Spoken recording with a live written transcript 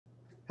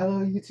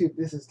Hello YouTube,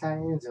 this is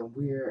Tyans and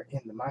we're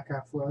in the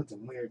Minecraft world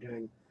and we're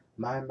doing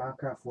my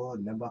Minecraft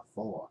world number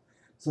 4.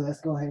 So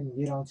let's go ahead and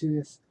get on to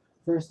this.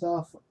 First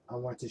off, I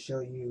want to show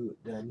you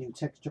the new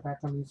texture pack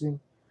I'm using.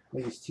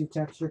 I use two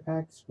texture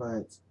packs,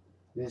 but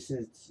this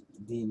is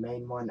the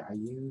main one I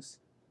use.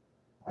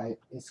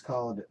 It's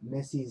called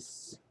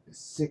Missy's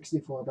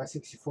 64 by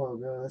 64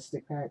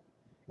 realistic pack,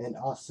 and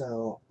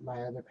also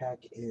my other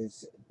pack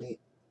is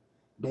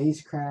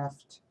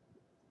Dayscraft,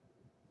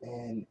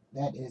 and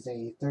that is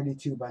a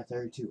 32 by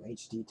 32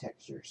 HD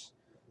textures.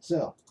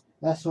 So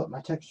that's what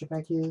my texture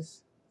pack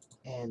is,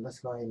 and let's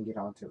go ahead and get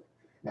on to it.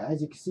 Now,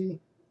 as you can see,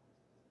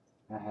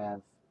 I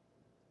have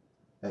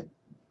a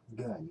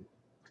gun.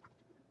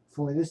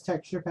 For this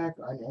texture pack,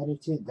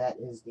 unedited, that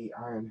is the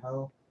Iron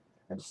Hoe.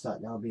 I just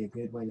thought that would be a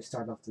good way to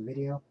start off the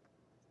video.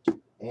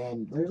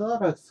 And there's a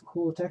lot of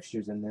cool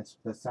textures in this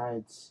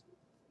besides,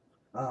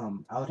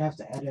 I would have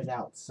to edit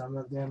out some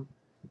of them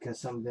because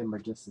some of them are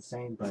just the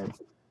same, but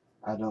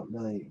I don't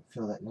really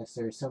feel that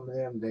necessary. Some of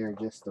them, they're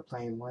just the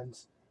plain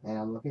ones, and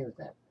I'm okay with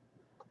that.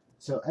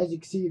 So as you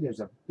can see, there's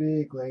a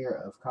big layer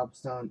of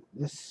cobblestone.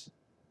 The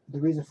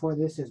reason for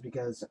this is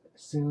because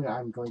soon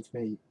I'm going to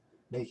be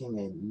making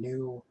a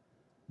new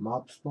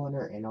mob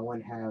spawner, and I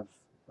want to have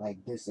like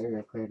this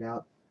area cleared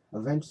out.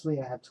 Eventually,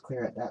 I have to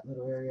clear out that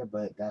little area,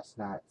 but that's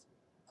not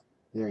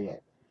there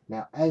yet.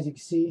 Now, as you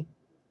can see,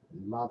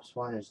 the mob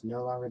spawner is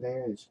no longer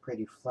there. It's a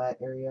pretty flat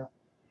area,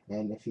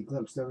 and if you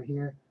glimpse over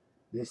here,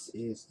 this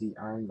is the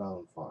Iron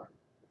Golem farm.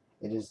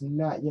 It is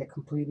not yet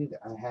completed.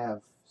 I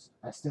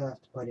still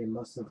have to put in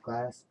most of the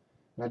glass.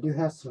 And I do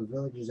have some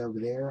villagers over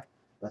there,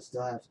 but I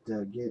still have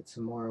to get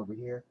some more over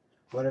here.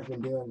 What I've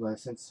been doing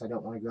was, since I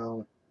don't want to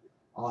go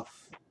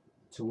off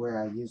to where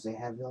I usually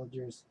have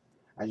villagers,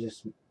 I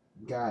just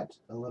got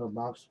a little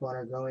mob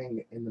spawner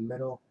going in the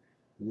middle,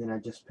 and then I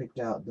just picked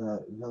out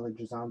the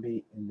villager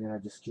zombie, and then I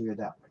just cured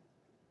that one.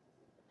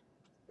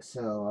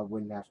 So I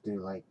wouldn't have to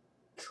like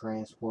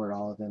transport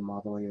all of them all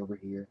the way over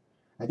here.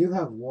 I do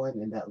have one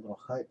in that little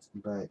hut,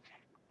 but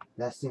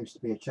that seems to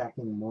be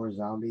attracting more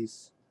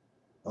zombies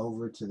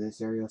over to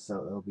this area,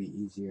 so it'll be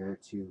easier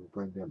to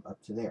bring them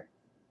up to there.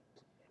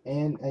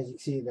 And as you can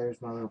see,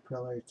 there's my little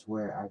pillar to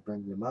where I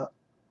bring them up.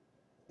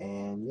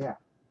 And yeah,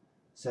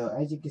 so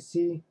as you can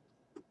see,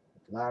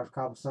 a lot of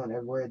cobblestone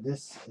everywhere.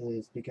 This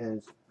is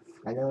because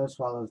I noticed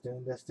while I was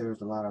doing this, there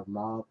was a lot of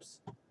mobs.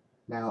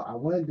 Now, I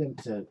wanted them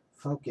to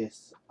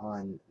focus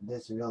on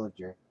this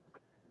villager.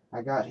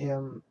 I got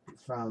him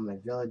from a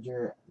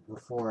villager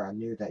before I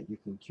knew that you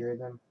can cure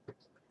them.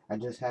 I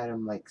just had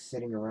him like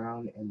sitting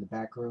around in the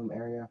back room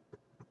area.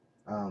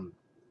 Um,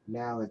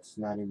 Now it's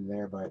not even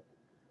there, but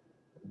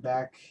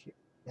back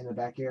in the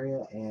back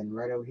area, and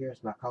right over here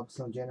is my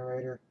cobblestone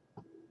generator.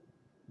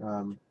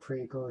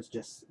 Pretty cool. It's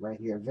just right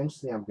here.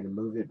 Eventually, I'm gonna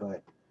move it,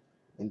 but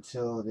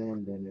until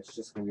then it's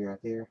just gonna be right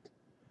there.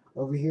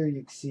 Over here,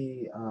 you can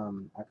see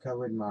I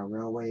covered my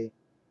railway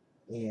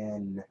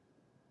in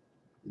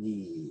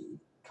the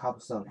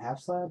cobblestone half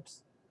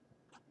slabs,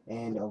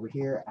 and over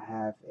here I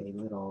have a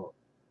little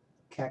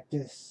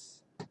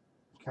cactus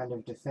kind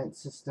of defense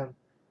system.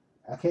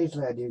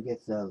 Occasionally I do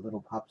get the little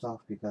pops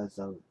off because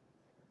of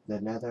the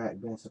netherrack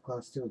being so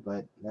close to it,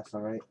 but that's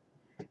alright.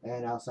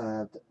 And I also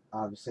have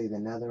obviously the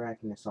netherrack,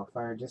 and it's on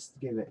fire just to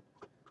give it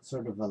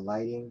sort of a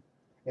lighting.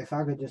 If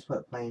I could just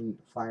put plain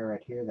fire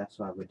right here, that's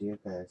what I would do,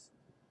 because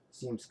it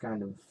seems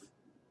kind of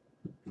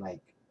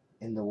like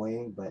in the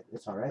way, but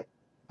it's alright.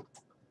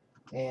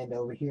 And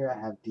over here I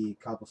have the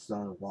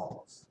cobblestone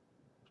walls.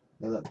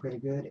 They look pretty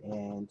good,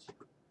 and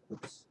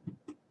oops,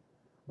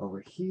 over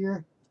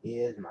here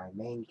is my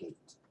main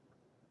gate.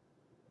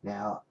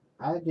 Now,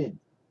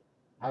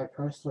 I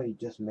personally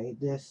just made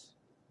this,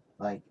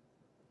 like,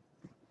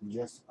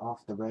 just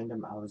off the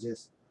random. I was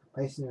just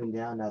placing them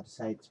down, and I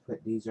decided to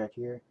put these right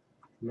here.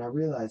 And I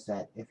realized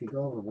that if you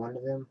go over one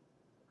of them,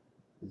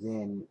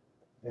 then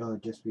it'll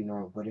just be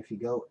normal. But if you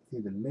go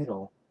through the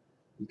middle,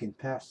 you can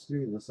pass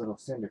through this little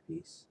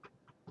centerpiece.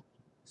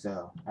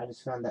 So, I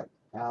just found that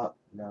out.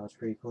 That was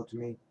pretty cool to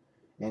me.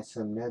 And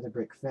some nether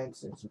brick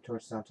fence, and some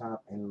torches on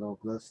top, and a little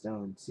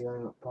glowstone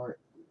ceiling part.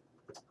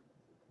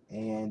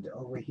 And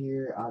over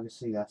here,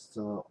 obviously, that's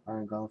the little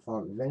iron golem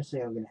farm.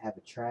 Eventually, I'm going to have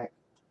a track.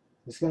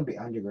 It's going to be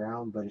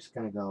underground, but it's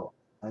going to go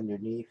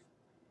underneath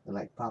and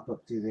like pop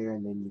up through there,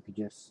 and then you could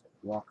just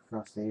walk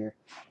across there,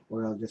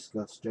 or it'll just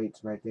go straight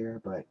to right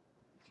there. But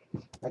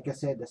like I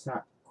said, that's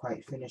not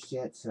quite finished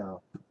yet,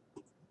 so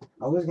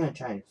I was going to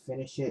try and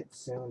finish it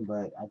soon,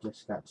 but I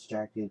just got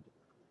distracted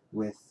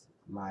with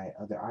my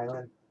other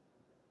island.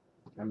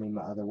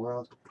 My other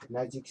world. And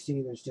as you can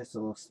see, there's just a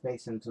little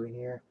space in between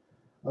here.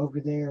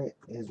 Over there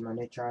is my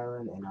nature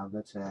island, and I'll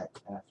go to that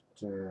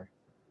after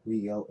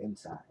we go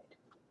inside.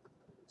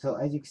 So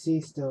as you can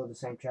see, still the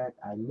same track.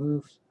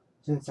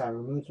 Since I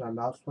removed my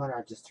mouse spawner,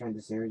 I just turned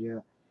this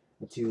area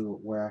into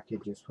where I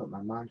could just put my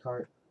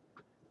minecart.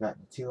 Got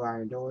the 2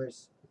 iron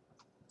doors,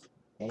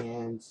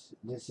 and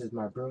this is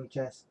my broom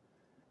chest.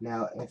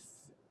 Now,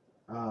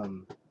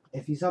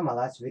 if you saw my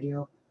last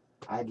video,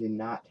 I did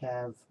not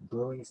have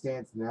brewing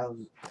stands,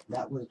 and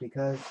that was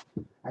because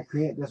I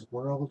created this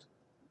world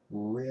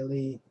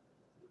really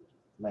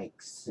like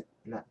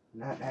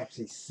not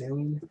actually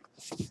soon,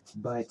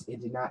 but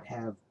it did not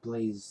have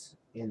blaze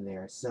in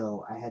there,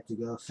 so I had to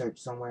go search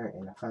somewhere,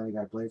 and I finally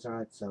got a blaze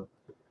rod, so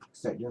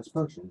start doing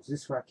potions.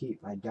 This is where I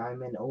keep my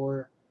diamond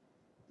ore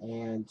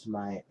and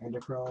my ender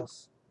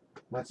pearls.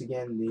 Once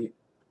again,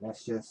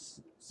 that's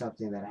just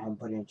something that I haven't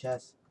put in a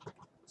chest.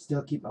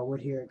 Still keep my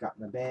wood here, got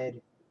my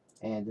bed,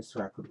 and this is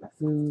where I put my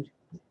food,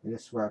 and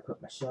this is where I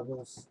put my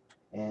shovels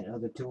and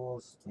other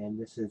tools, and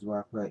this is where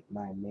I put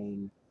my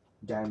main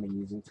diamond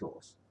using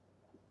tools.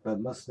 But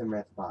most of them are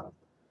at the bottom.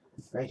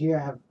 Right here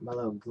I have my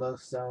little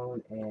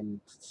glowstone and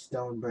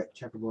stone brick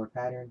checkerboard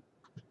pattern.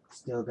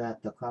 Still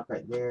got the clock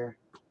right there,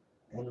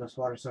 endless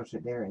water source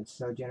right there, and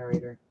snow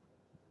generator.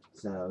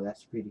 So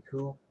that's pretty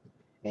cool.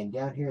 And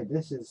down here,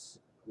 this is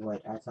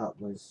what I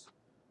thought was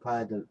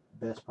probably the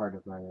best part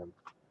of my room.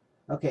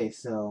 Okay,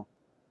 so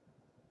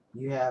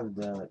you have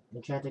the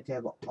enchanting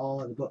table,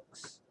 all of the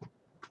books,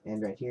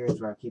 and right here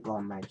is where I keep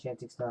all my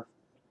enchanting stuff.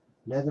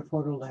 Nether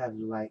portal to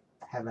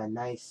have a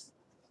nice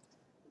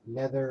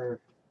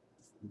nether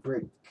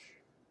brick.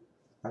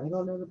 Are they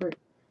called nether brick?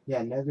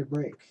 Yeah, nether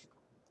brick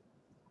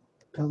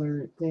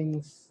pillar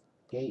things,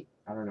 gate.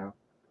 I don't know,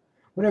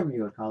 whatever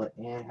you would call it,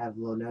 and have a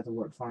little nether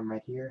wart farm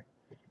right here.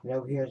 And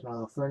over here is my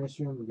little furnace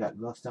room. We got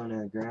glowstone in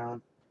the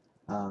ground.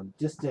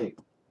 Just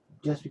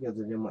because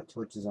I didn't want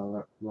torches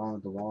all along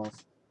the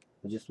walls,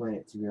 I just wanted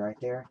it to be right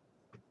there.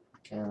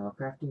 And a little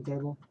crafting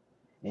table.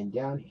 And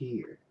down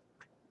here,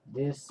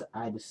 this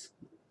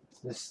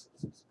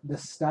the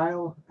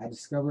style I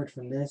discovered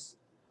from this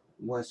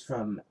was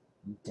from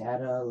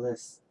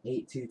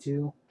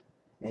Dataless822,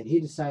 and he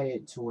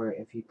decided to where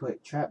if you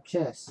put trap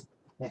chests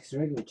next to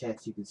regular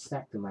chests, you could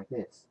stack them like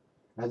this.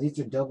 Now these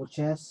are double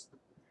chests,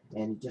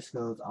 and it just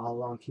goes all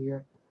along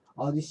here.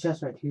 All these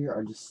chests right here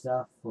are just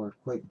stuff for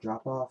quick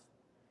drop off,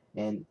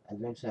 and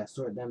eventually I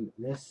sort them.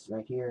 This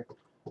right here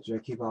is where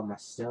I keep all my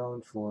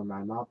stone for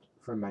my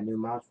new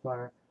mob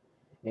spawner,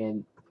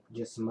 and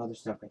just some other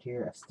stuff right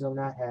here. I still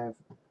not have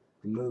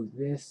moved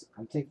this.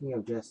 I'm thinking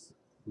of just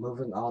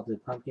moving all the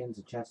pumpkins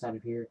and chests out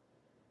of here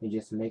and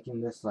just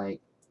making this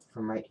like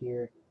from right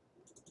here.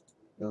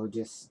 It'll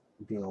just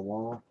be a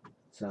wall.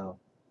 So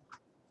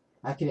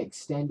I can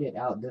extend it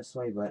out this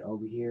way, but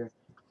over here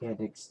can't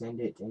extend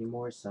it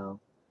anymore, so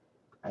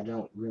I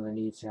don't really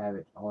need to have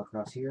it all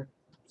across here.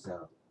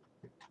 So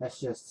that's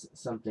just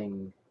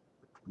something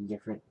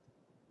different.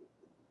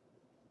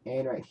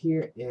 And right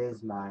here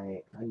is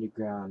my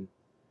underground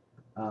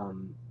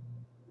um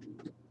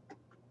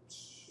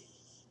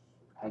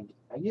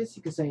I guess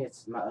you could say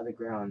it's my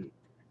underground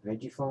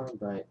veggie farm,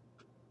 but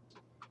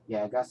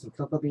yeah, I got some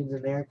cocoa beans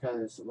in there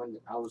because when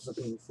I was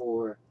looking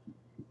for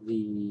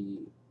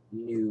the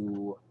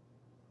new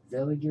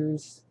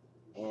villagers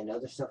and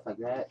other stuff like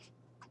that,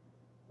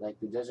 like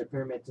the desert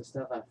pyramids and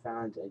stuff, I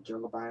found a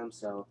jungle biome,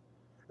 so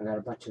I got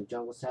a bunch of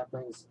jungle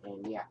saplings,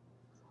 and yeah.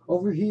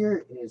 Over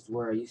here is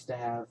where I used to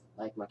have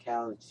like my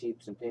cows, sheep,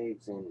 and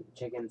pigs, and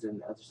chickens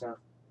and other stuff.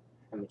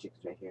 I have my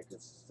chickens right here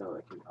because so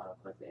I can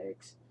collect the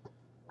eggs.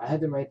 I had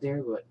them right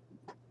there, but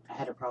I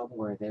had a problem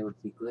where they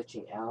would be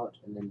glitching out,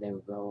 and then they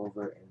would go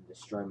over and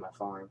destroy my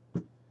farm.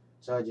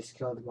 So I just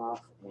killed them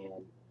off,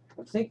 and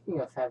I'm thinking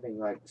of having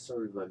like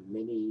sort of a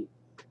mini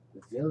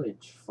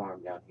village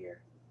farm down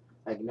here.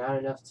 Like not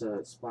enough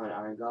to spawn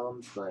iron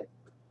golems, but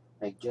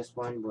like just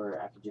one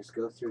where I could just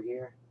go through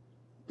here.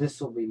 This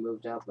will be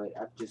moved out, but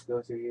I could just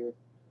go through here,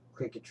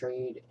 click a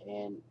trade,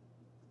 and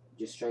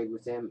just trade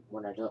with them.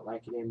 When I don't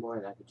like it anymore,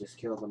 and I could just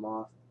kill them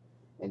off,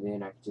 and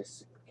then I could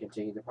just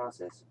continue the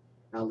process.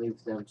 I'll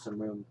leave them some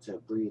room to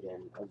breed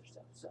and other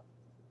stuff. So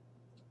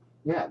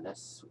yeah,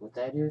 that's what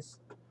that is.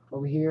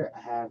 Over here, I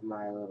have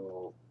my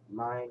little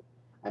mine.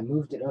 I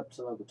moved it up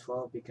to level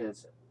 12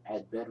 because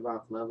at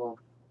bedrock level,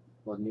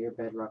 well, near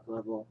bedrock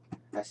level,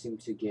 I seem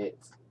to get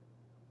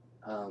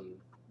um,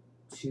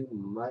 too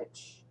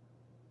much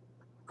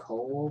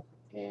coal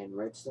and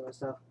redstone and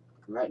stuff.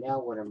 Right now,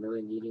 what I'm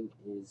really needing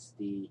is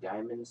the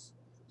diamonds.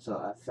 So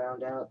I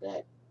found out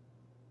that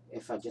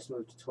if I just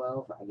move to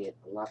 12, I get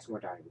lots more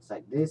diamonds.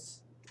 Like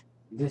this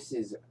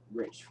is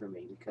rich for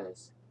me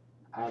because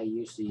I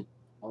usually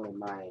only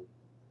mine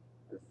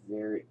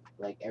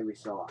every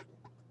so often.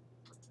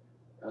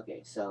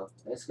 Okay, so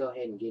let's go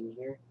ahead and get in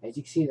here. As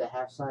you can see, the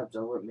half slabs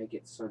over it make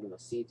it sort of a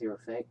see-through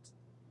effect.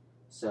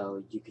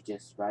 So you could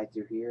just ride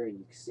through here and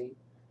you can see.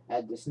 I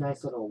had this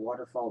nice little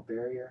waterfall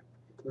barrier.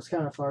 It was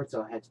kind of hard,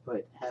 so I had to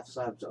put half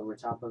slabs over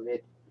top of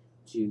it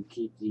to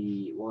keep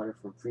the water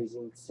from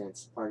freezing,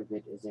 since part of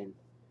it is in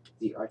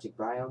the Arctic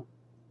biome.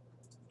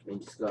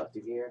 And just go out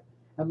through here.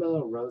 I have my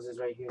little roses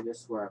right here.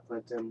 This is where I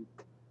put them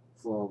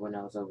for when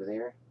I was over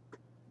there.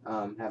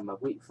 Have my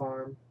wheat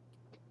farm,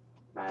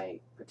 my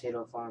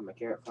potato farm, my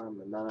carrot farm,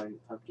 my melon,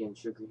 pumpkin,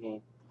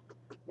 sugarcane,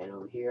 and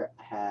over here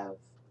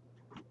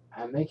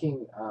I'm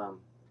making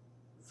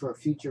for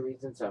future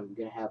reasons I'm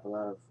gonna have a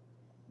lot of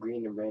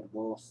green and red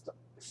wool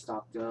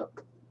stocked up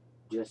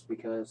just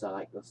because I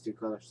like those two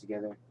colors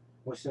together.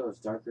 Wish it was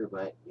darker,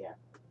 but yeah.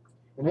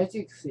 And as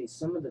you can see,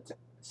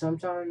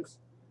 sometimes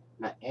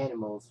my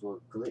animals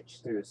will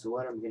glitch through. So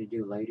what I'm gonna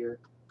do later,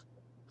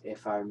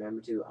 if I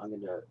remember to, I'm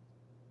gonna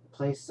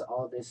place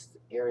all this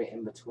area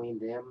in between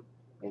them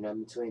and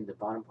in between the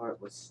bottom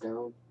part with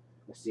stone.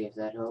 Let's see if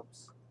that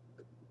helps.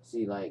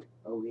 See, like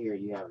over here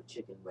you have a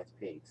chicken with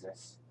pigs.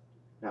 That's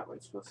not where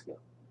it's supposed to go.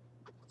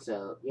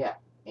 So yeah,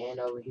 and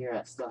over here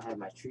I still have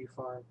my tree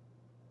farm.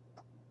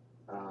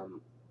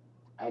 Um,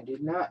 I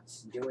did not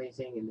do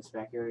anything in this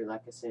back area.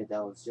 Like I said,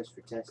 that was just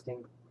for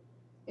testing,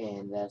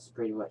 and that's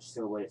pretty much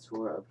still what it's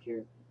for. Up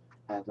here,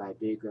 I have my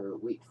bigger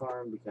wheat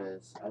farm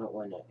because I don't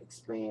want to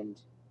expand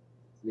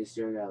this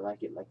area. I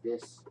like it like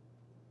this.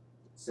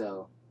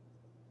 So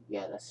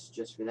yeah, that's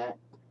just for that.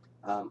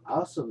 I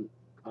also,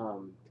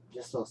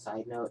 just a little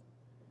side note,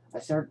 I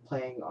started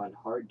playing on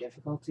hard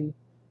difficulty,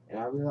 and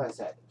I realized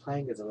that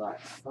playing is a lot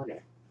funner.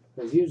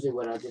 Because usually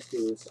what I'll just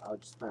do is I'll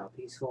just play on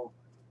peaceful,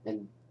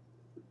 and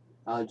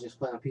I'll just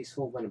play on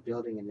peaceful when I'm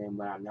building, and then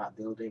when I'm not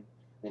building,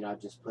 then I'll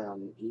just play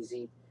on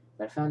easy.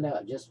 But I found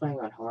out just playing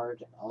on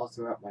hard all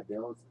throughout my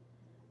build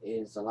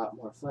is a lot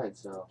more fun.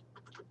 So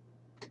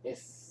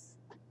if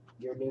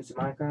you're new to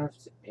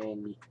Minecraft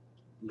and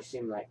you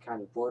seem like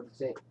kind of bored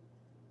with it,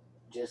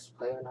 just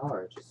play on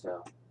hard.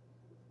 So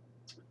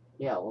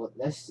yeah, well,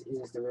 this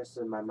is the rest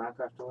of my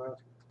Minecraft world.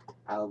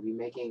 I will be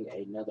making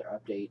another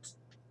update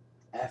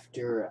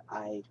after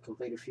I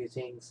complete a few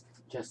things,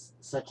 just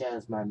such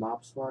as my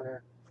mob spawner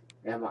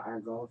and my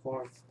iron golem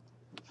farm.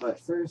 But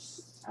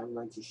first, I'm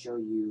going to show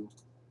you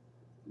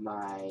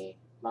my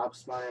mob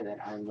spawner that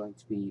I'm going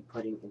to be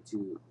putting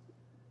into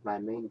my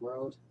main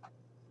world.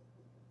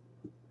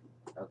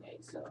 Okay,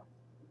 so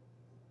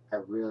I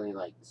really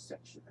like this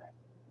texture pack.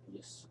 It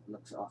just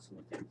looks awesome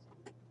with everything.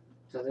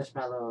 So this is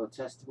my little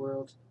test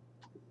world.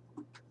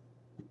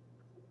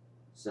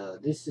 So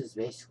this is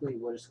basically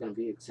what it's going to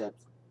be,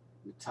 except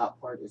the top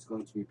part is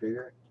going to be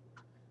bigger.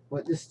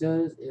 What this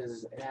does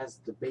is it has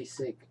the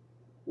basic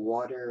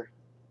water.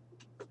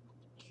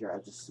 Here,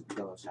 I'll just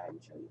go inside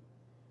and show you.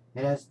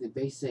 It has the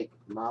basic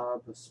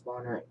mob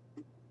spawner,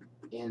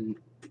 and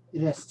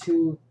it has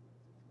two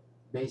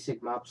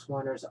basic mob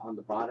spawners on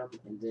the bottom,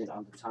 and then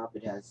on the top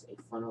it has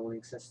a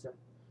funneling system.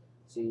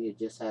 See, it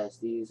just has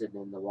these, and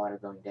then the water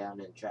going down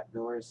and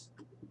trapdoors.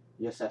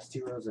 It just has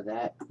 2 rows of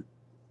that.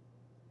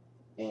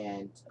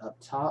 And up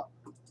top,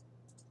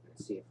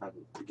 let's see if I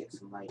can get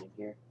some light in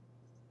here.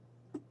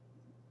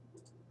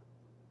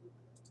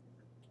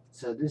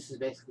 So this is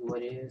basically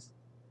what it is.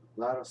 A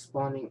lot of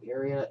spawning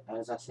area.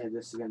 As I said,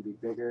 this is going to be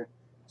bigger.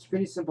 It's a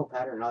pretty simple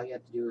pattern. All you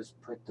have to do is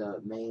put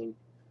the main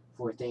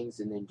 4 things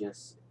and then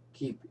just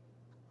keep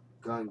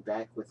going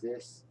back with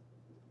this.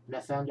 And I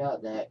found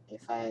out that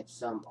if I had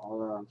some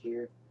all around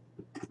here,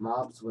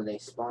 mobs, when they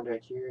spawned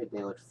right here,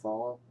 they would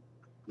fall,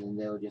 and then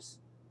they would just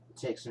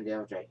take some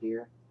damage right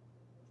here.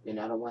 And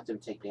I don't want them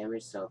to take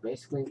damage, so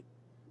basically,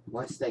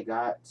 once they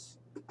got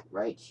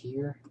right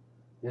here,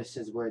 this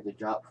is where the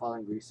drop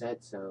falling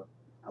reset, so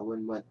I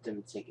wouldn't want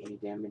them to take any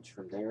damage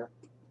from there.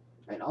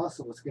 And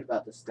also, what's good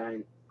about this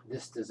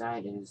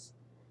design is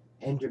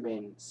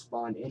Endermen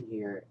spawn in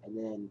here, and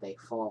then they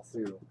fall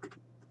through.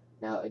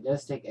 Now, it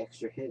does take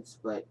extra hits,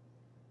 but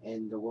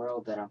in the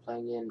world that I'm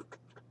playing in,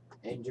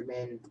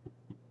 Endermen,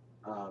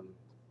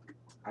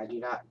 I do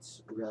not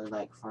really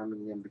like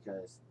farming them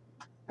because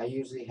I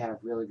usually have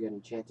really good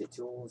enchanted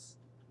tools,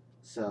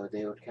 so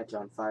they would catch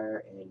on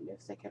fire, and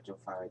if they catch on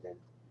fire, then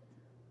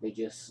they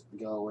just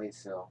go away.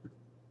 So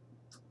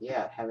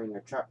yeah, having a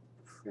trap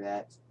for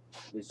that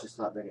is just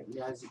a lot better.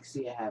 Now, as you can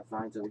see, I have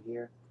vines over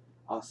here.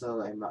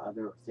 Also, in my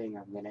other thing,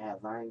 I'm gonna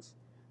have vines.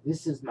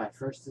 This is my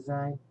first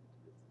design.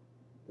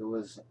 It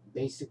was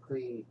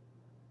basically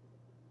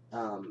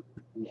an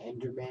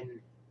Enderman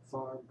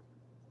farm,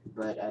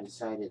 but I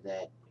decided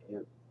that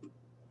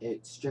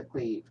it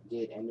strictly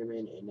did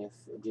Enderman, and if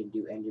it didn't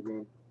do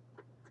Enderman,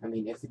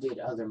 if it did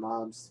other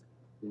mobs,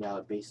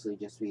 it'd basically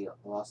just be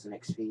lost in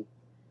XP.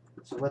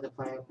 So what the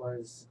plan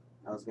was,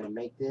 I was gonna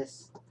make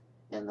this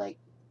and like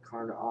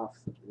corner off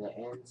the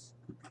ends,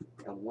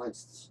 and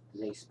once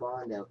they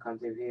spawn, they'll come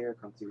through here,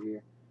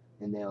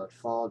 and they would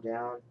fall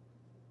down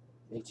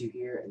into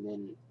here, and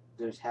then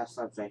there's half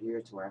slabs right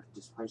here to where I could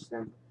just punch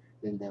them,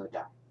 then they would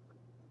die.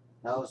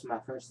 That was my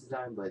first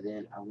design, but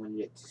then I wanted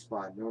it to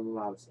spawn normal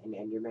mobs and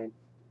Enderman,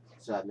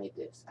 so I made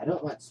this. I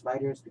don't want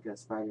spiders because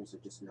spiders are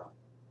just annoying.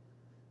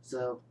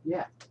 So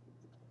yeah,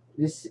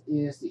 this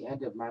is the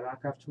end of my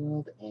Minecraft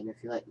world, and if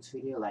you like this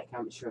video, like,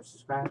 comment, share,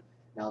 subscribe,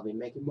 and I'll be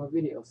making more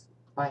videos.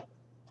 Bye.